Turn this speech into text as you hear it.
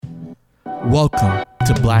Welcome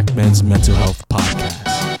to Black Men's Mental Health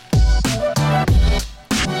Podcast.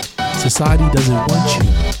 Society doesn't want you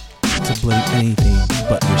to blame anything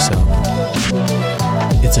but yourself.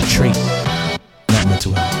 It's a trait, not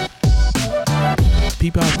mental health.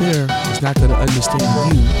 People out there is not going to understand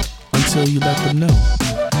you until you let them know.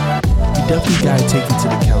 You definitely got to take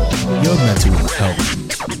into account your mental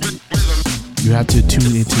health. You have to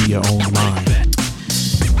tune into your own mind.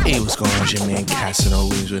 Hey, what's going on? It's your man Casanova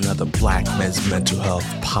with another Black Men's Mental Health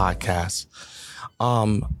Podcast.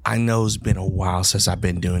 I know it's been a while since I've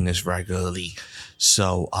been doing this regularly,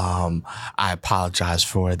 so I apologize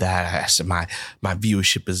for that. My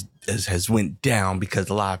viewership has went down because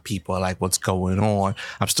a lot of people are like, what's going on?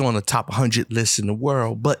 I'm still on the top 100 list in the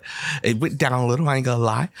world, but it went down a little, I ain't gonna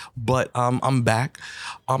lie. But I'm back.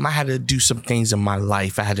 I had to do some things in my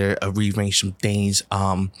life. I had to rearrange some things.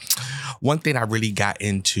 One thing I really got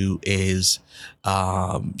into is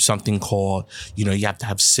something called, you have to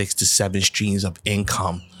have 6 to 7 streams of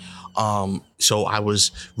income. So I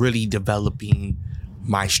was really developing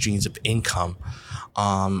my streams of income.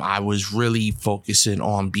 I was really focusing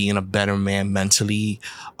on being a better man mentally,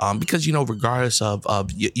 because, regardless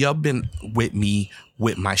of y'all been with me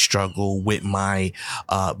with my struggle, with my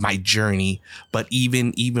journey. But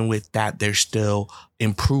even with that, there's still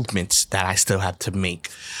improvements that I still have to make,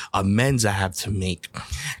 amends I have to make.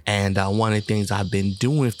 And one of the things I've been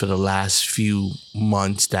doing for the last few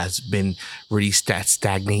months that's been really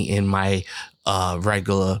stagnate in my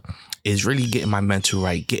regular is really getting my mental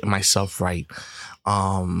right, getting myself right.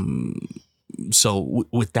 So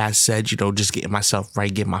with that said, just getting myself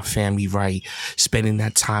right, getting my family right, spending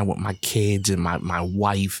that time with my kids and my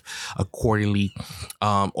wife accordingly.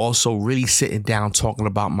 Also really sitting down, talking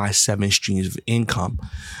about my 7 streams of income.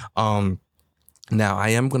 Now, I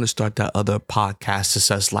am going to start that other podcast,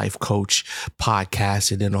 Success Life Coach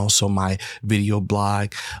podcast, and then also my video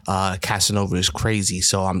blog, Casanova is Crazy.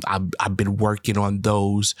 So I've been working on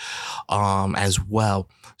those as well.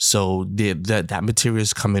 So that material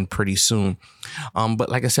is coming pretty soon. But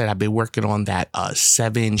like I said, I've been working on that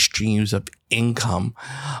 7 streams of income.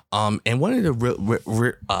 And one of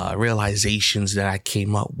the realizations that I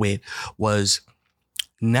came up with was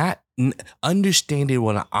not understanding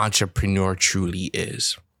what an entrepreneur truly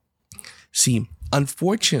is. See,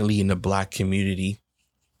 unfortunately, in the Black community,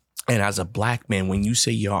 and as a Black man, when you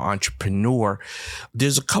say you're an entrepreneur,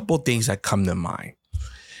 there's a couple of things that come to mind.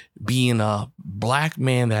 Being a Black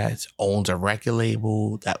man that owns a record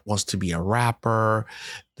label, that wants to be a rapper,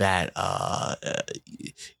 that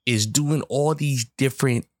is doing all these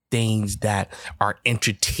different things that are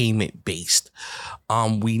entertainment based.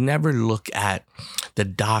 We never look at the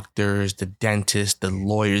doctors, the dentists, the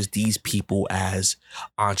lawyers, these people as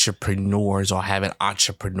entrepreneurs or having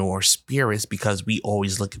entrepreneur spirits, because we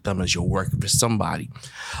always look at them as you're working for somebody.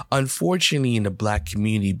 Unfortunately, in the Black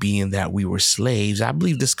community, being that we were slaves, I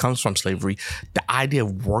believe this comes from slavery, the idea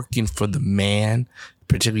of working for the man,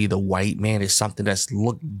 particularly the white man, is something that's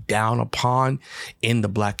looked down upon in the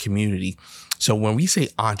Black community. So when we say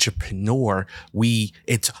entrepreneur,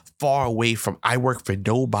 it's far away from I work for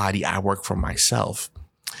nobody, I work for myself.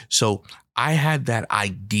 So I had that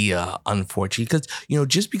idea, unfortunately, because,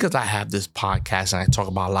 just because I have this podcast and I talk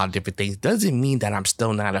about a lot of different things doesn't mean that I'm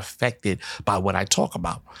still not affected by what I talk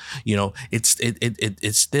about.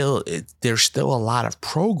 There's still a lot of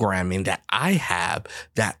programming that I have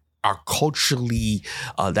that are culturally,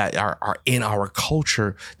 that are in our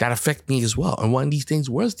culture that affect me as well. And one of these things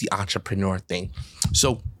was the entrepreneur thing.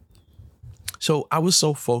 So I was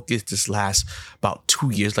so focused this last about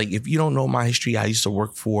 2 years. Like, if you don't know my history, I used to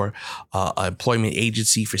work for an employment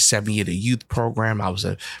agency for 7 years, a youth program. I was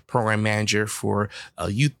a program manager for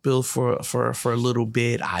a youth bill for a little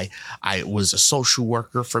bit. I was a social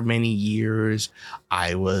worker for many years.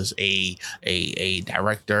 I was a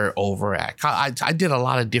director over at I did a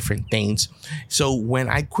lot of different things. So when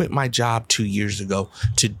I quit my job 2 years ago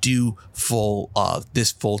to do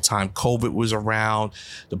this full time, COVID was around,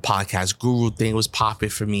 the podcast guru thing was popping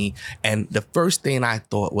for me, and the first thing I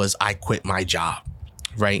thought was I quit my job.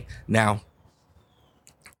 Right now,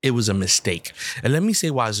 it was a mistake, and let me say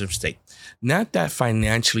why it was a mistake. Not that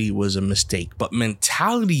financially it was a mistake, but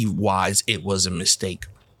mentality wise it was a mistake.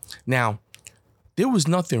 Now, there was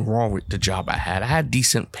nothing wrong with the job I had. I had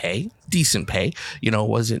decent pay. decent pay. It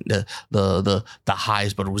wasn't the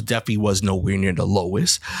highest, but it was definitely was nowhere near the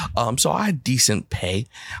lowest. So I had decent pay.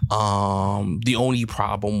 The only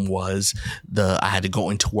problem was I had to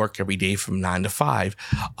go into work every day from 9 to 5.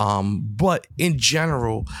 But in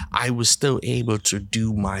general, I was still able to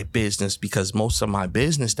do my business because most of my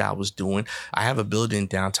business that I was doing, I have a building in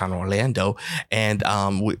downtown Orlando, and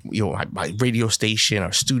my radio station,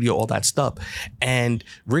 our studio, all that stuff, and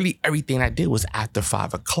really everything I did was after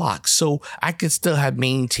 5 o'clock. So I could still have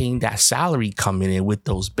maintained that salary coming in with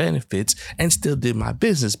those benefits and still did my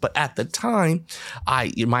business. But at the time,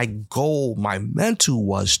 my goal, my mental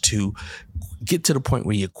was to get to the point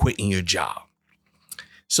where you're quitting your job.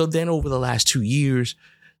 So then over the last 2 years,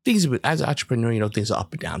 things as an entrepreneur, things are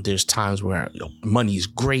up and down. There's times where money is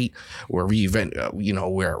great. We're we're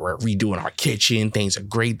redoing our kitchen. Things are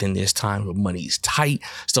great. Then there's times where money is tight,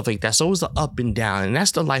 stuff like that. So it's the up and down, and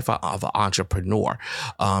that's the life of an entrepreneur.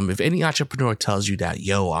 If any entrepreneur tells you that,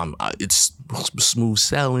 it's smooth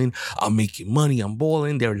sailing, I'm making money, I'm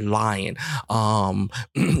balling, they're lying. There are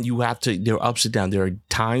ups and downs. There are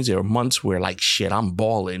times, there are months where like, shit, I'm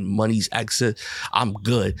balling, money's exit, I'm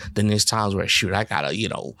good. Then there's times where, shoot, I gotta,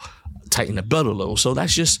 tighten the belt a little. So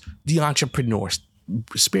that's just the entrepreneur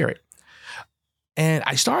spirit. And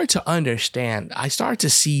I started to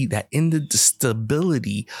see that in the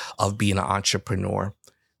stability of being an entrepreneur,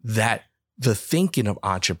 that the thinking of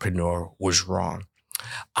entrepreneur was wrong.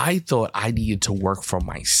 I thought I needed to work for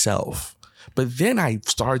myself. But then I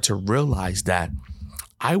started to realize that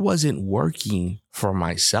I wasn't working for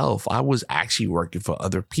myself. I was actually working for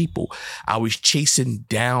other people. I was chasing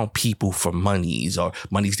down people for monies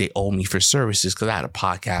they owe me for services, because I had a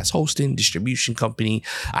podcast hosting distribution company.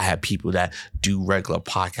 I had people that do regular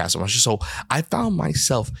podcasts. So I found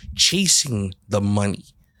myself chasing the money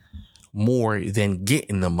more than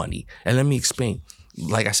getting the money. And let me explain.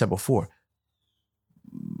 Like I said before,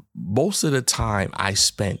 most of the time I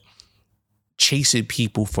spent chasing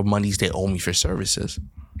people for monies they owe me for services.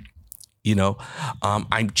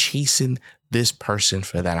 I'm chasing this person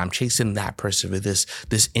for that. I'm chasing that person for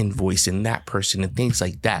this invoice, and that person and things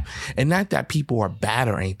like that. And not that people are bad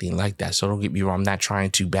or anything like that. So don't get me wrong. I'm not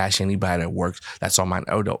trying to bash anybody that works. That's on my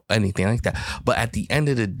or anything like that. But at the end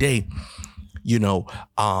of the day,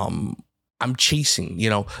 I'm chasing,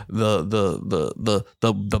 the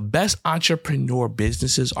best entrepreneur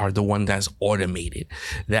businesses are the one that's automated.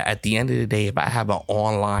 That at the end of the day, if I have an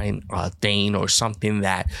online thing or something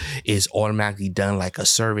that is automatically done, like a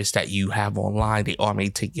service that you have online, they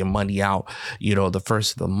automatically take your money out, the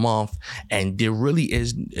first of the month. And there really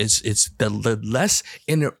is, it's the less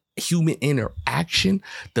human interaction,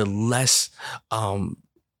 the less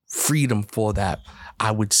freedom for that. I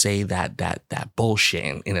would say that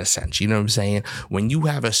bullshit in a sense. You know what I'm saying? When you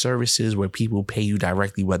have a services where people pay you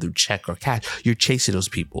directly, whether check or cash, you're chasing those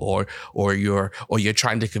people, or you're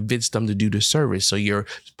trying to convince them to do the service. So you're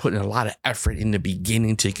putting a lot of effort in the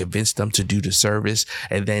beginning to convince them to do the service,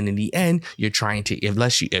 and then in the end, you're trying to,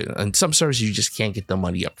 in some services you just can't get the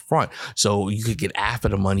money up front, so you could get half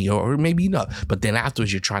of the money, or maybe not. But then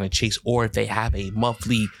afterwards, you're trying to chase, or if they have a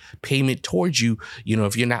monthly payment towards you,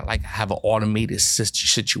 if you're not like have an automated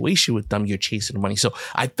situation with them, you're chasing the money. So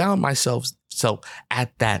I found myself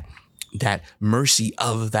at that mercy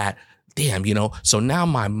of that. Damn, so now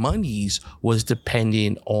my monies was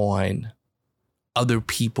dependent on other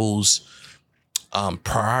people's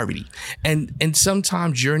priority, and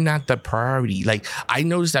sometimes you're not the priority. Like, I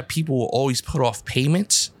noticed that people will always put off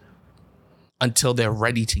payments until they're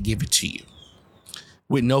ready to give it to you,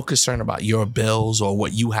 with no concern about your bills or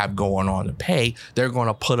what you have going on to pay. They're going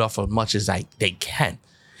to put off as much as they can.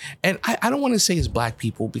 And I don't want to say it's black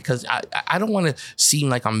people, because I don't want to seem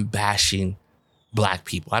like I'm bashing black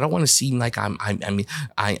people. I don't want to seem like I'm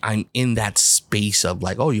in that space of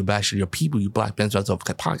like, oh, you're bashing your people, you black men.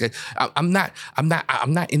 I'm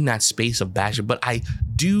not in that space of bashing, but I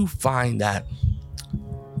do find that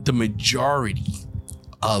the majority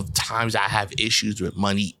of times I have issues with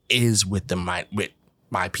money is with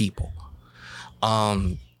my people.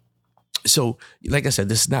 So like I said,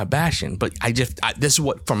 this is not bashing, but this is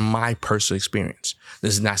what, from my personal experience.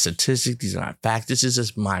 This is not statistics. These are not facts. This is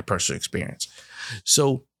just my personal experience.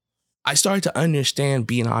 So I started to understand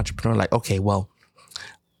being an entrepreneur, like, okay, well,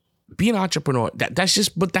 being an entrepreneur,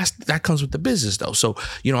 that comes with the business though. So,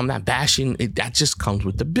 I'm not bashing it. That just comes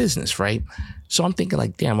with the business, right? So I'm thinking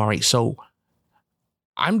like, damn, all right. So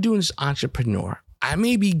I'm doing this entrepreneur. I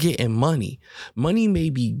may be getting money. Money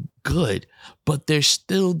may be good, but there's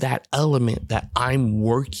still that element that I'm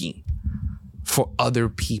working for other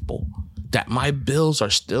people, that my bills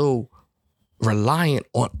are still reliant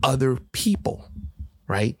on other people,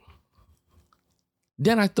 right?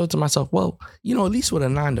 then I thought to myself, well, at least with a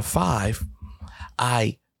 9 to 5,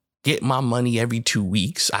 I get my money every 2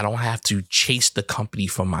 weeks. I don't have to chase the company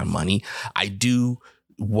for my money. I do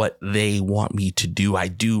what they want me to do. I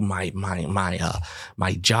do my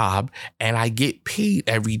job, and I get paid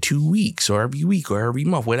every 2 weeks or every week or every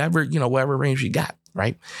month, whatever range you got.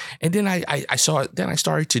 Right. And then I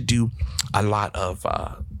started to do a lot of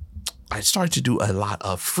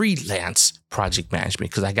freelance project management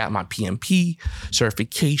because I got my PMP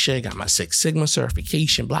certification, got my Six Sigma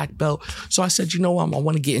certification, black belt. So I said, I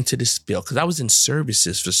want to get into this field because I was in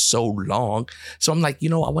services for so long. So I'm like, I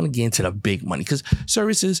want to get into the big money because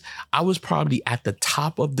services, I was probably at the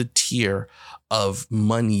top of the tier of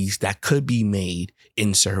monies that could be made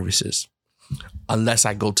in services, unless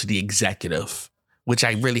I go to the executive, which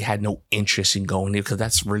I really had no interest in going there because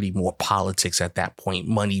that's really more politics at that point,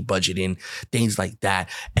 money, budgeting, things like that.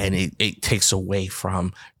 And it takes away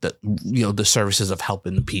from the services of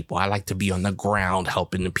helping the people. I like to be on the ground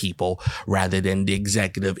helping the people rather than the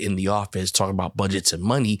executive in the office talking about budgets and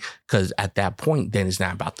money, because at that point, then it's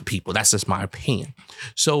not about the people. That's just my opinion.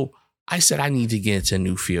 So I said I need to get into a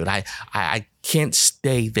new field. I can't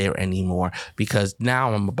stay there anymore because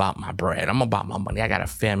now I'm about my bread. I'm about my money. I got a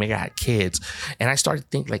family. I got kids. And I started to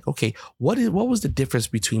think like, okay, what was the difference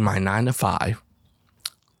between my 9 to 5,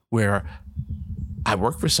 where I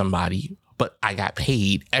worked for somebody, but I got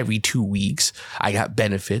paid every 2 weeks. I got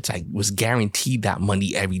benefits. I was guaranteed that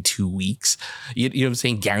money every 2 weeks. You know what I'm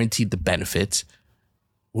saying? Guaranteed the benefits,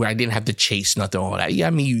 where I didn't have to chase nothing, all that. Yeah,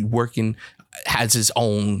 I mean, working has its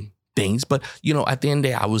own things, but at the end of the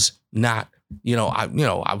day, I was not, I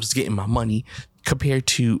was getting my money compared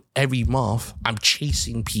to every month I'm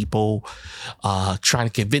chasing people, trying to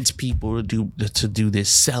convince people to do this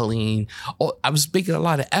selling. I was making a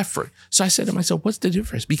lot of effort. So I said to myself, what's the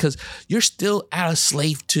difference? Because you're still a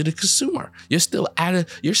slave to the consumer. You're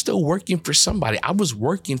still working for somebody. I was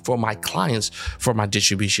working for my clients, for my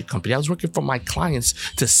distribution company. I was working for my clients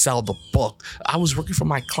to sell the book. I was working for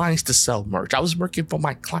my clients to sell merch. I was working for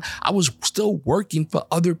my client. I was still working for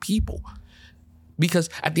other people, because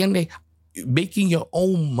at the end of the day, making your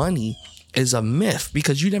own money is a myth,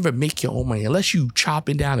 because you never make your own money unless you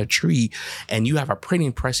chopping down a tree and you have a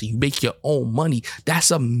printing press and you make your own money.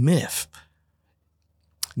 That's a myth.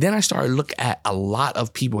 Then I started to look at a lot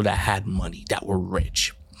of people that had money, that were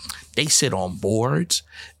rich. They sit on boards.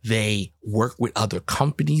 They work with other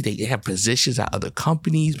companies. They have positions at other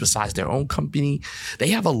companies besides their own company.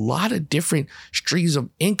 They have a lot of different streams of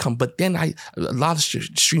income, but then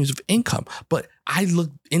streams of income. But I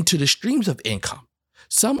looked into the streams of income.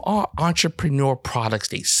 Some are entrepreneur products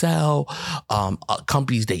they sell,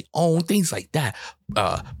 companies they own, things like that.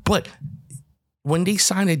 But when they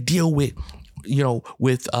sign a deal with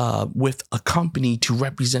a company to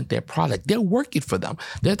represent their product, they're working for them.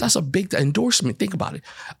 That's a big endorsement. Think about it.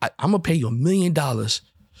 I'm going to pay you $1 million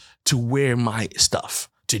to wear my stuff,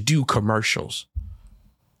 to do commercials.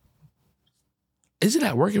 Isn't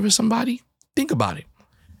that working for somebody? Think about it.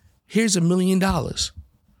 Here's $1 million.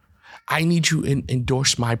 I need you to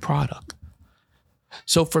endorse my product.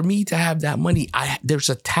 So for me to have that money, there's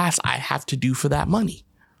a task I have to do for that money.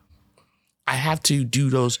 I have to do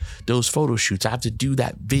those photo shoots. I have to do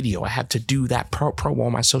that video. I have to do that promo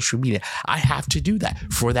on my social media. I have to do that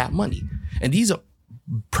for that money. And these are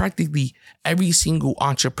practically every single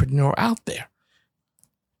entrepreneur out there.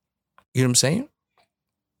 You know what I'm saying?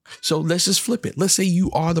 So let's just flip it. Let's say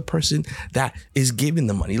you are the person that is giving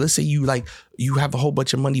the money. Let's say you have a whole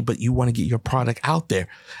bunch of money, but you want to get your product out there.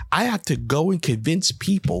 I have to go and convince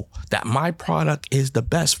people that my product is the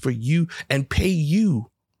best for you and pay you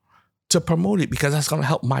to promote it, because that's going to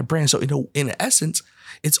help my brand. So in essence,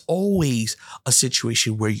 it's always a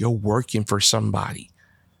situation where you're working for somebody.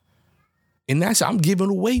 And that's, I'm giving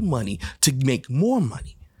away money to make more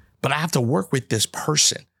money, but I have to work with this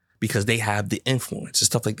person because they have the influence and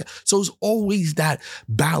stuff like that. So it's always that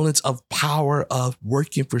balance of power of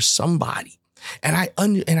working for somebody. And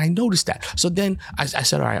I noticed that. So then I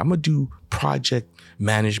said, all right, I'm going to do project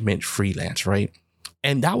management freelance, right?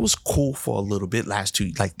 And that was cool for a little bit. Last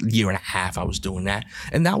year and a half, I was doing that.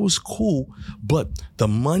 And that was cool. But the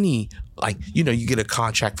money, you get a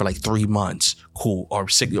contract for 3 months, cool, or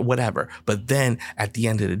 6, whatever. But then at the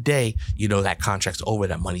end of the day, that contract's over,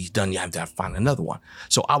 that money's done. You have to find another one.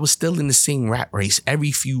 So I was still in the same rat race. Every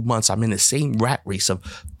few months, I'm in the same rat race of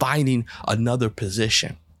finding another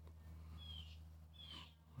position.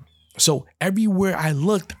 So everywhere I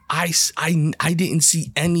looked, I didn't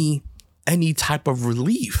see any type of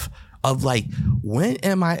relief of like, when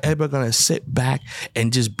am I ever going to sit back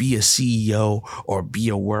and just be a CEO or be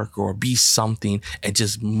a worker or be something and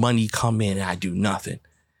just money come in and I do nothing?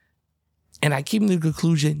 And I came to the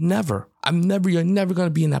conclusion, never. You're never going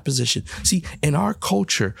to be in that position. See, in our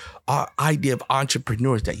culture, our idea of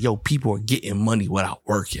entrepreneurs that, people are getting money without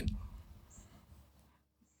working.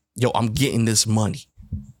 I'm getting this money.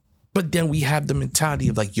 But then we have the mentality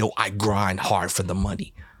of like, I grind hard for the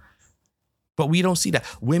money. But we don't see that.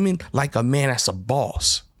 Women like a man that's a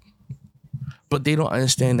boss. But they don't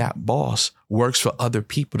understand that boss works for other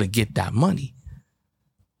people to get that money.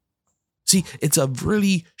 See, it's a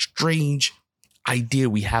really strange idea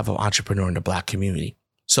we have of entrepreneur in the Black community.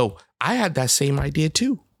 So I had that same idea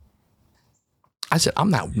too. I said,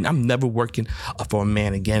 I'm never working for a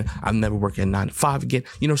man again. I'm never working 9 to 5 again.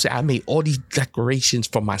 You know what I'm saying? I made all these declarations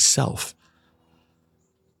for myself.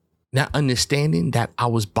 Not understanding that I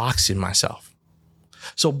was boxing myself.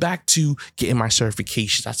 So back to getting my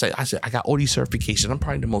certifications. I said, I got all these certifications. I'm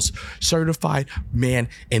probably the most certified man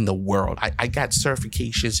in the world. I got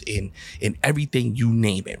certifications in everything, you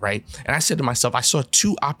name it, right? And I said to myself, I saw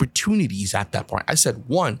 2 opportunities at that point. I said,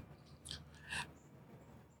 1,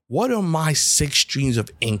 what are my 6 streams of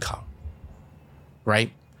income,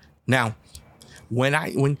 right? Now,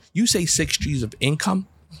 when you say 6 streams of income,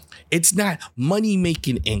 it's not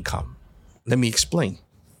money-making income. Let me explain.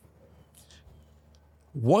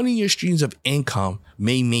 One of your streams of income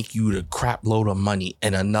may make you the crap load of money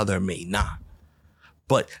and another may not.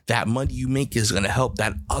 But that money you make is going to help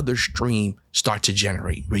that other stream start to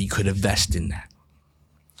generate where you could invest in that.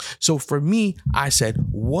 So for me, I said,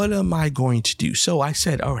 what am I going to do? So I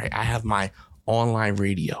said, all right, I have my online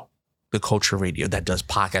radio, the Culture Radio that does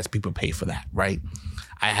podcasts. People pay for that, right?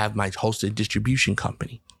 I have my hosted distribution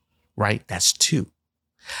company, right? That's 2.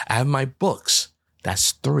 I have my books.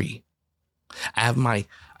 That's 3. I have my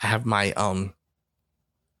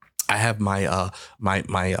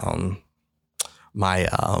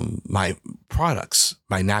products,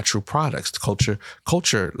 my natural products,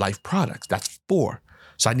 culture life products. That's 4.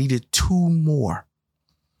 So I needed 2 more.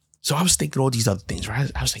 So I was thinking all these other things,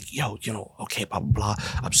 right? I was like, okay, blah, blah, blah.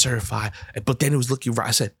 I'm certified. But then it was looking right.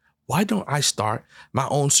 I said, why don't I start my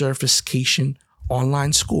own certification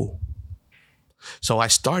online school? So I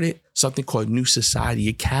started something called New Society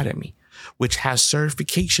Academy, which has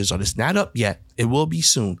certifications on it. It's not up yet. It will be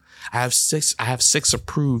soon. I have 6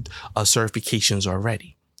 approved certifications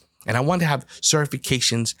already. And I wanted to have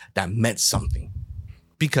certifications that meant something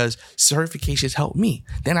because certifications help me.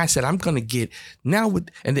 Then I said, I'm going to get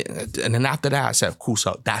and then after that, I said, cool.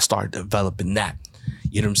 So that started developing that.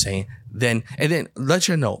 You know what I'm saying? And then let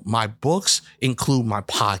you know, my books include my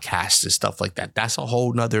podcasts and stuff like that. That's a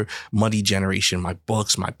whole nother money generation. My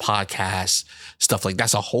books, my podcasts, stuff like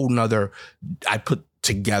that's a whole nother, I put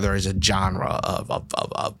together as a genre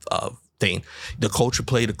of thing. The Culture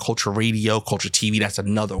Play, the Culture Radio, Culture TV, that's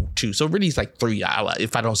another 2. So really it's like 3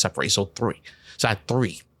 if I don't separate. So 3. So I had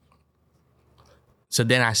 3. So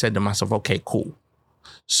then I said to myself, okay, cool.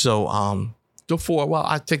 So, the 4, well,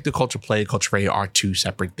 I think the Culture Play, Culture Radio are 2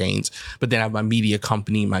 separate things. But then I have my media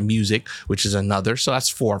company, my music, which is another. So that's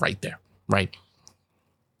 4 right there, right?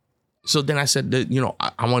 So then I said that,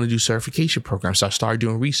 I want to do certification programs. So I started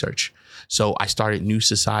doing research. So I started New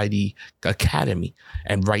Society Academy.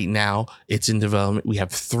 And right now it's in development. We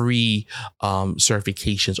have 3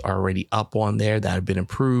 certifications already up on there that have been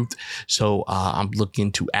approved. So I'm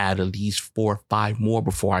looking to add at least 4 or 5 more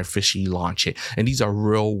before I officially launch it. And these are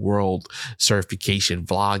real world certification,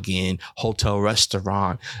 vlogging, hotel,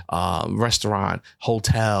 restaurant,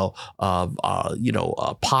 hotel,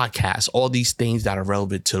 podcasts, all these things that are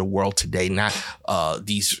relevant to the world today, not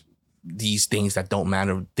these things that don't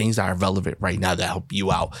matter, things that are relevant right now that help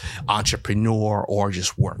you out, entrepreneur or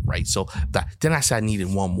just work, right? So then I said I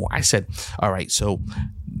needed 1 more. I said, all right, so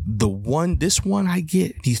this one I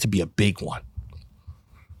get needs to be a big one.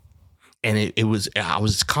 And I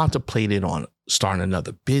was contemplating on starting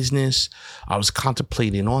another business. I was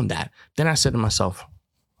contemplating on that. Then I said to myself,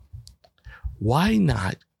 why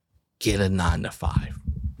not get a 9 to 5?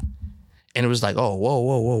 And it was like, oh,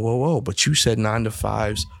 whoa. But you said 9 to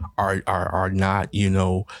 5s are not,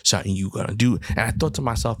 something you're going to do. And I thought to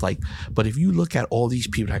myself, like, but if you look at all these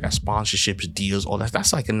people that got sponsorships, deals, all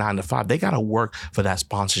that's like a 9 to 5. They got to work for that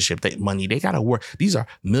sponsorship, that money. They got to work. These are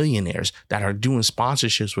millionaires that are doing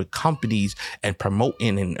sponsorships with companies and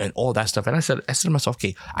promoting and all that stuff. And I said to myself,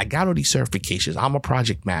 okay, I got all these certifications. I'm a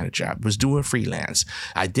project manager. I was doing freelance.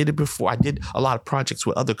 I did it before. I did a lot of projects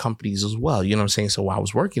with other companies as well. You know what I'm saying? So while I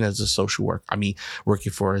was working as a social social work. I mean,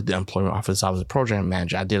 working for the employment office, I was a program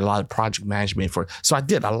manager. I did a lot of project management so I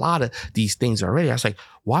did a lot of these things already. I was like,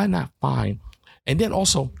 why not find? And then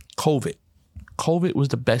also COVID. COVID was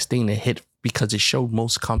the best thing to hit because it showed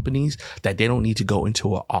most companies that they don't need to go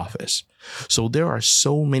into an office. So there are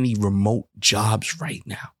so many remote jobs right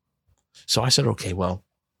now. So I said, okay, well,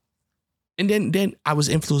 and then I was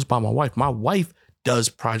influenced by my wife. My wife does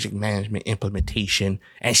project management implementation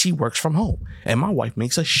and she works from home. And my wife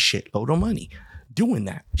makes a shitload of money doing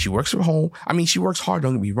that. She works from home. I mean, she works hard,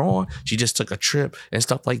 don't get me wrong. She just took a trip and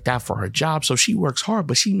stuff like that for her job. So she works hard,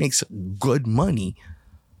 but she makes good money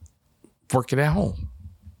working at home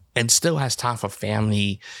and still has time for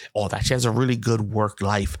family, all that. She has a really good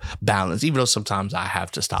work-life balance, even though sometimes I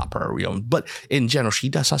have to stop her. But in general, she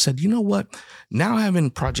does. I said, you know what? Now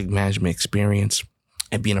having project management experience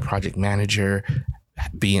and being a project manager,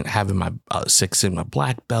 having my Six Sigma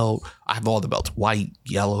black belt, I have all the belts: white,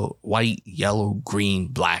 yellow, green,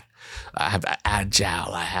 black. I have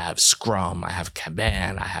Agile, I have Scrum, I have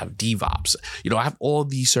Kanban, I have DevOps. I have all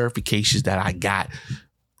these certifications that I got.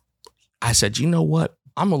 I said, you know what?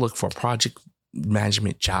 I'm gonna look for a project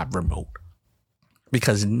management job remote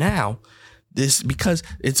because now because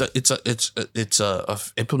it's a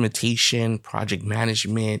implementation, project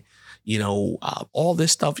management, all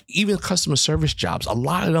this stuff, even customer service jobs. A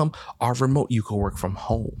lot of them are remote. You can work from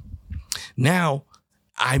home. Now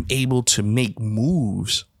I'm able to make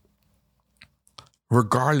moves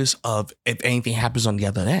regardless of if anything happens on the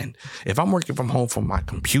other end. If I'm working from home from my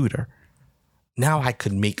computer, now I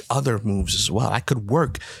could make other moves as well. I could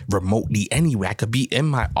work remotely anyway. I could be in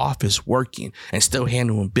my office working and still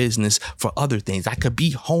handling business for other things. I could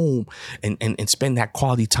be home and spend that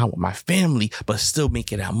quality time with my family, but still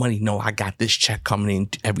making that money. No, I got this check coming in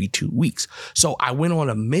every 2 weeks. So I went on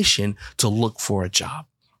a mission to look for a job.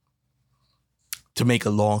 To make a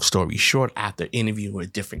long story short, after interviewing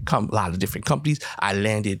with a lot of different companies, I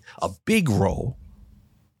landed a big role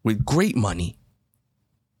with great money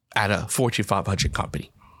at a Fortune 500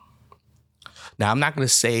 company. Now, I'm not going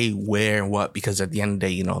to say where and what, because at the end of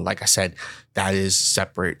the day, like I said, that is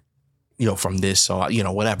separate, from this or,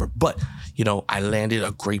 whatever. But, I landed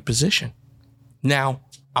a great position. Now,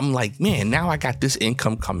 I'm like, man, now I got this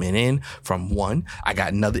income coming in from one. I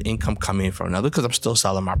got another income coming in from another because I'm still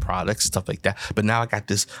selling my products and stuff like that. But now I got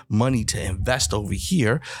this money to invest over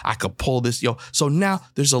here. I could pull this, So now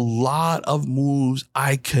there's a lot of moves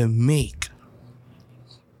I can make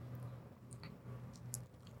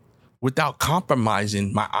without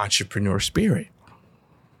compromising my entrepreneur spirit.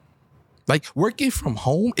 Like working from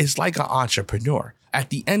home is like an entrepreneur. At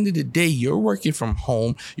the end of the day, you're working from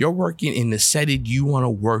home. You're working in the setting you want to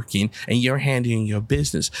work in, and you're handling your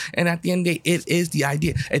business. And at the end of the day, it is the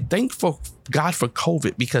idea. And thank God for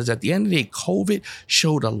COVID, because at the end of the day, COVID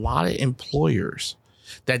showed a lot of employers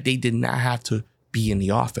that they did not have to be in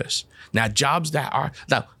the office. Now,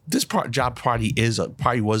 this job probably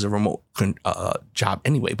was a remote job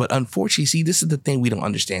anyway. But unfortunately, see, this is the thing we don't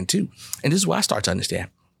understand too, and this is what I start to understand.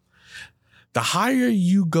 The higher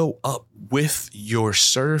you go up with your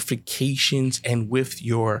certifications and with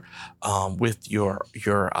your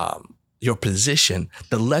position,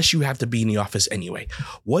 the less you have to be in the office anyway.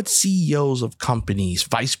 What CEOs of companies,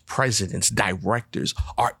 vice presidents, directors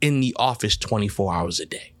are in the office 24 hours a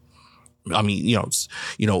day? I mean,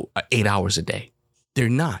 8 hours a day. They're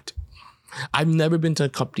not. I've never been to a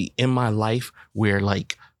company in my life where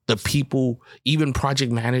like the people, even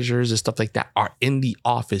project managers and stuff like that, are in the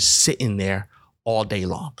office sitting there all day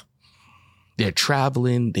long. They're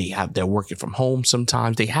traveling. They're working from home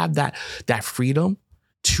sometimes. They have that freedom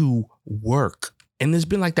to work. And it's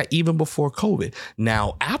been like that even before COVID.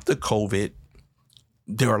 Now, after COVID,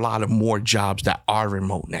 there are a lot of more jobs that are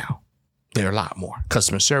remote now. There are a lot more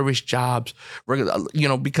customer service jobs, regular,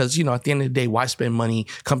 because, at the end of the day, why spend money?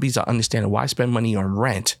 Companies are understanding why spend money on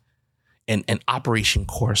rent and operation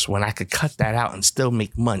costs when I could cut that out and still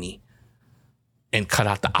make money and cut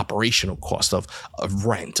out the operational cost of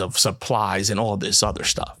rent, of supplies and all this other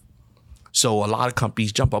stuff. So a lot of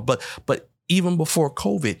companies jump up. But even before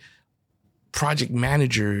COVID, project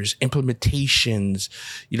managers, implementations,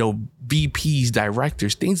 VPs,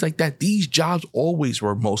 directors, things like that. These jobs always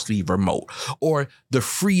were mostly remote, or the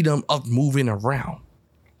freedom of moving around.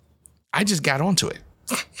 I just got onto it.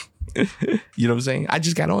 You know what I'm saying? I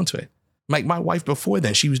just got onto it. Like my wife before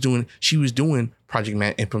then, she was doing project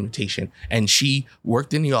man implementation, and she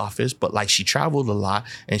worked in the office, but like she traveled a lot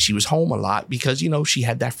and she was home a lot because, she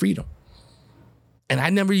had that freedom. And I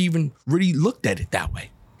never even really looked at it that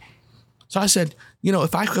way. So I said,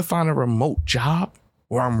 if I could find a remote job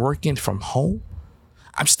where I'm working from home,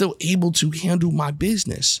 I'm still able to handle my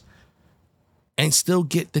business and still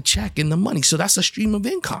get the check and the money. So that's a stream of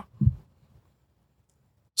income.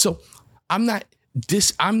 So I'm not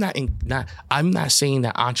saying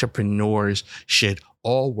that entrepreneurs should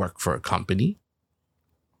all work for a company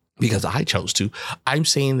because I chose to. I'm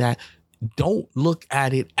saying that don't look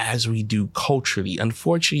at it as we do culturally.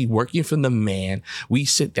 Unfortunately, working for the man, we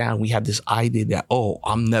sit down, we have this idea that, oh,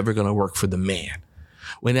 I'm never going to work for the man.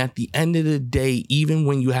 When at the end of the day, even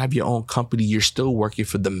when you have your own company, you're still working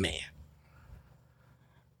for the man.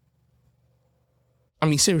 I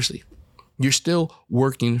mean, seriously, you're still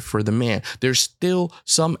working for the man. There's still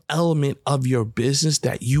some element of your business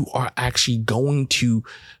that you are actually going to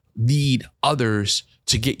need others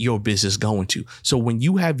to get your business going to. So when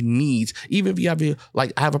you have needs, even if you have I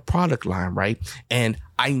have a product line, right? And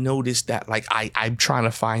I noticed that I'm trying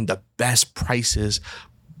to find the best prices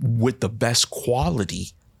with the best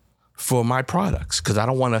quality for my products, because I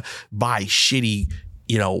don't want to buy shitty,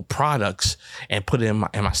 products and put it in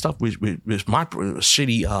my stuff with my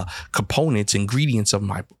shitty components, ingredients of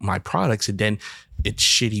my products, and then it's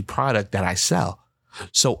shitty product that I sell.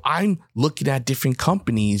 So I'm looking at different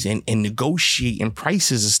companies and negotiating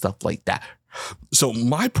prices and stuff like that. So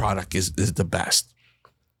my product is the best.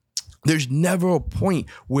 There's never a point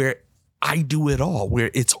where I do it all,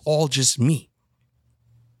 where it's all just me.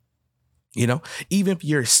 Even if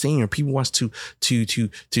you're a singer, people wants to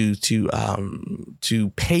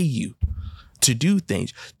pay you to do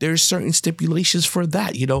things. There's certain stipulations for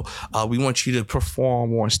that. We want you to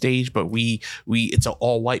perform on stage, but it's an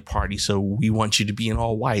all white party, so we want you to be in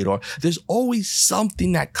all white. Or there's always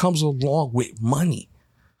something that comes along with money.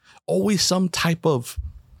 Always some type of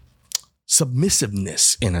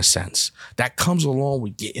submissiveness, in a sense, that comes along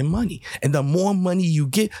with getting money. And the more money you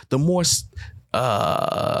get, the more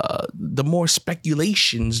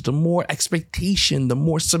speculations, the more expectation, the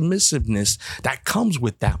more submissiveness that comes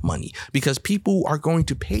with that money, because people are going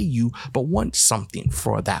to pay you but want something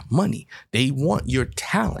for that money. They want your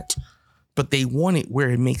talent, but they want it where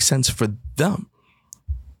it makes sense for them.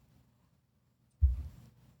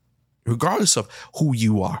 Regardless of who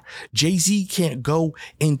you are, Jay-Z can't go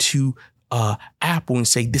into Apple and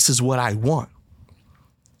say, this is what I want.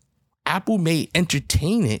 Apple may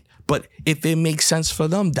entertain it, but if it makes sense for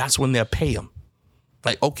them, that's when they'll pay them.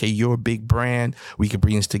 Like, okay, you're a big brand, we can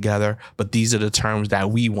bring this together, but these are the terms that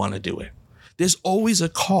we want to do it. There's always a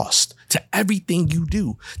cost to everything you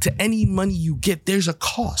do. To any money you get, there's a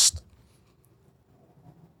cost.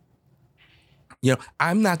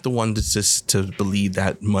 I'm not the one to believe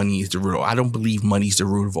that money is the root. I don't believe money is the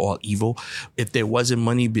root of all evil. If there wasn't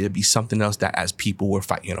money, it'd be something else that as people were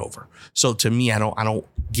fighting over. So to me, I don't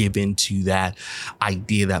give into that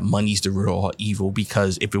idea that money's the root of all evil,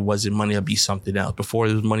 because if it wasn't money, it'd be something else. Before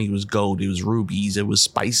it was money, it was gold, it was rubies, it was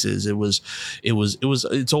spices,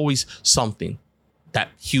 it's always something that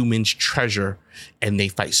humans treasure and they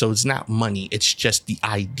fight. So it's not money. It's just the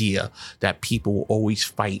idea that people will always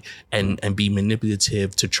fight and be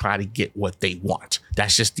manipulative to try to get what they want.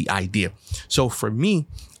 That's just the idea. So for me,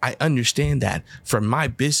 I understand that for my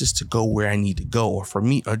business to go where I need to go, or for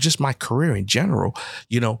me, or just my career in general,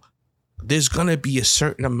 there's going to be a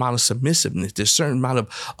certain amount of submissiveness. There's a certain amount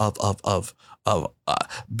of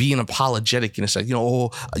being apologetic, and it's like,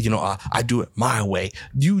 I do it my way.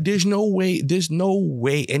 There's no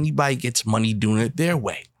way anybody gets money doing it their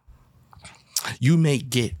way. You may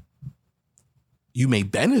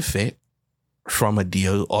benefit from a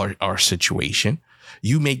deal or situation.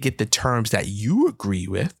 You may get the terms that you agree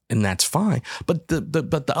with, and that's fine. But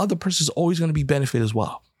the other person is always going to be benefit as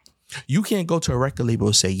well. You can't go to a record label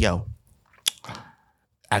and say, yo,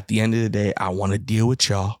 at the end of the day, I want to deal with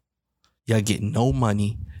y'all. Y'all get no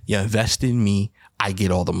money. You invest in me. I get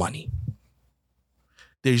all the money.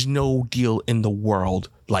 There's no deal in the world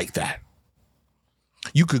like that.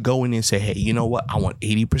 You could go in and say, hey, you know what? I want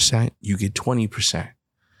 80%. You get 20%.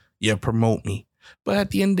 You promote me. But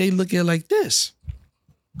at the end, they look at it like this.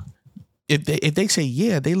 If they say,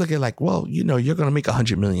 yeah, they look at it like, well, you're going to make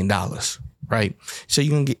 $100 million, right? So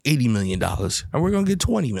you're going to get $80 million and we're going to get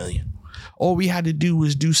 $20 million. All we had to do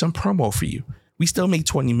was do some promo for you. We still make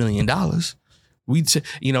 $20 million. And our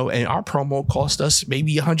promo cost us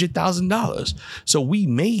maybe $100,000. So we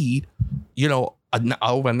made, over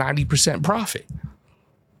 90% profit.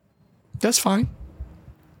 That's fine.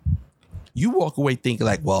 You walk away thinking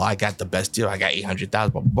like, well, I got the best deal. I got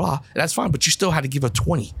 800,000, blah, blah, blah. That's fine. But you still had to give a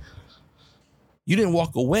 20. You didn't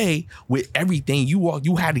walk away with everything.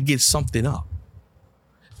 You had to give something up.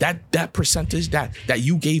 That percentage that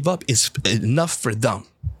you gave up is enough for them.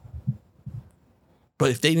 But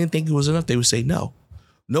if they didn't think it was enough, they would say no.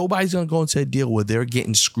 Nobody's going to go into a deal where they're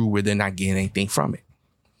getting screwed, where they're not getting anything from it.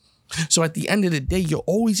 So at the end of the day, you're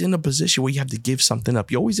always in a position where you have to give something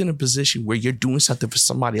up. You're always in a position where you're doing something for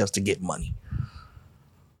somebody else to get money.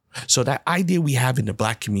 So that idea we have in the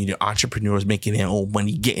Black community, entrepreneurs making their own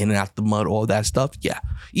money, getting out the mud, all that stuff. Yeah.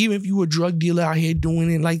 Even if you a drug dealer out here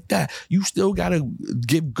doing it like that, you still got to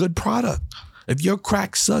give good product. If your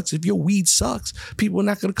crack sucks, if your weed sucks, people are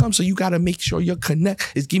not going to come. So you got to make sure your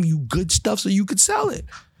connect is giving you good stuff so you could sell it.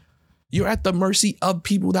 You're at the mercy of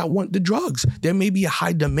people that want the drugs. There may be a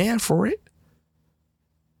high demand for it.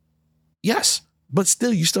 Yes, but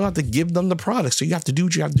still, you still have to give them the product. So you have to do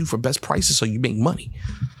what you have to do for best prices so you make money.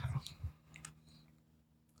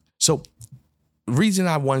 So the reason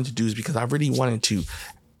I wanted to do is because I really wanted to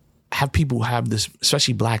have people have this,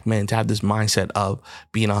 especially Black men, to have this mindset of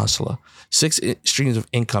being a hustler. 6 streams of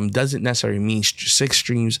income doesn't necessarily mean 6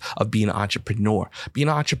 streams of being an entrepreneur. Being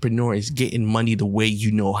an entrepreneur is getting money the way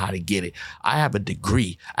you know how to get it. I have a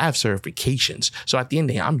degree. I have certifications. So at the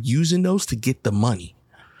end of the day, I'm using those to get the money.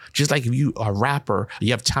 Just like if you are a rapper,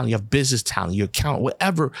 you have talent, you have business talent, you account,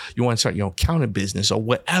 whatever you want to start your accounting business or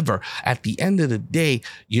whatever. At the end of the day,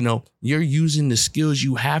 you're using the skills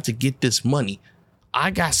you have to get this money.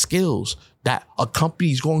 I got skills that a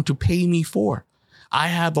company is going to pay me for. I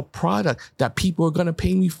have a product that people are going to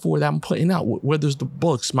pay me for that I'm putting out, whether it's the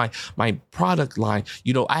books, my product line.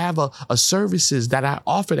 I have a services that I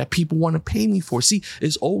offer that people want to pay me for. See,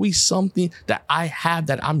 it's always something that I have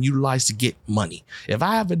that I'm utilized to get money. If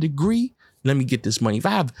I have a degree, let me get this money. If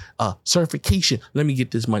I have a certification, let me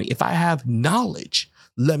get this money. If I have knowledge,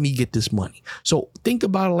 let me get this money. So think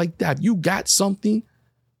about it like that. If you got something,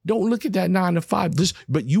 don't look at that 9 to 5,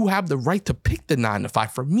 but you have the right to pick the 9 to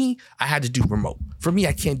 5. For me, I had to do remote. For me,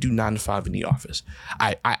 I can't do 9 to 5 in the office.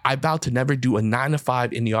 I vowed to never do a 9 to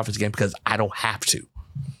 5 in the office again because I don't have to.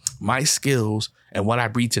 My skills and what I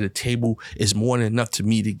bring to the table is more than enough to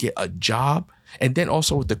me to get a job. And then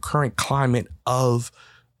also with the current climate of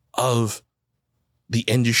the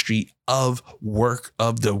industry, of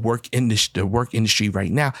the work industry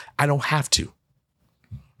right now, I don't have to.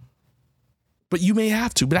 But you may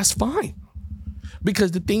have to, but that's fine.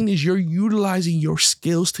 Because the thing is, you're utilizing your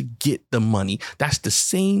skills to get the money. That's the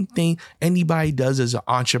same thing anybody does as an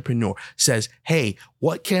entrepreneur. Says, hey,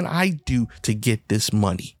 what can I do to get this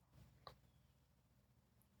money?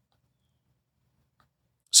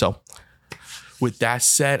 So with that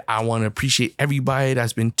said, I want to appreciate everybody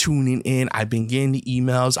that's been tuning in. I've been getting the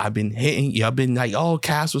emails. I've been hitting you. I've been like, oh,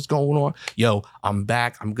 Cass, what's going on? Yo, I'm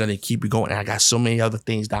back. I'm going to keep it going. And I got so many other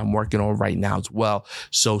things that I'm working on right now as well.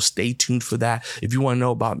 So stay tuned for that. If you want to know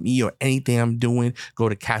about me or anything I'm doing, go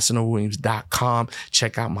to CasanovAWilliams.com.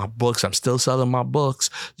 Check out my books. I'm still selling my books.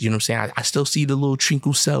 You know what I'm saying? I still see the little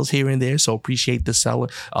trinkle sales here and there. So appreciate the seller,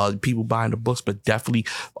 people buying the books, but definitely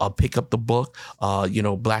pick up the book.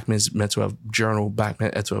 Black Men's Mental Health Journal, Black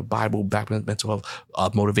Mental Health Bible, Black Mental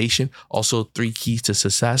Health Motivation. Also 3 Keys to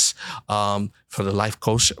Success for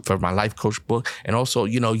my life coach book. And also,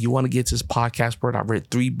 you want to get this podcast word. I've read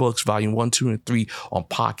 3 books, volume 1, 2, and 3 on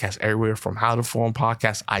podcasts, everywhere from how to form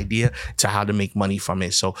podcast idea to how to make money from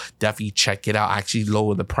it. So definitely check it out. I actually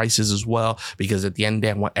lower the prices as well, because at the end of the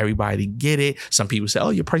day, I want everybody to get it. Some people say,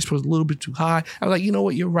 oh, your price was a little bit too high. I'm like, you know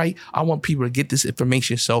what? You're right. I want people to get this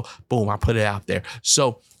information. So boom, I put it out there.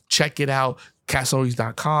 So check it out.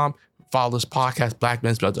 CasanovAWilliams.com. Follow this podcast,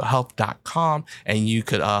 blackmensmentalhealth.com, and you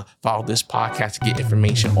could follow this podcast to get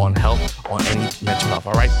information on health, on any mental health.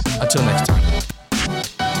 All right. Until next time.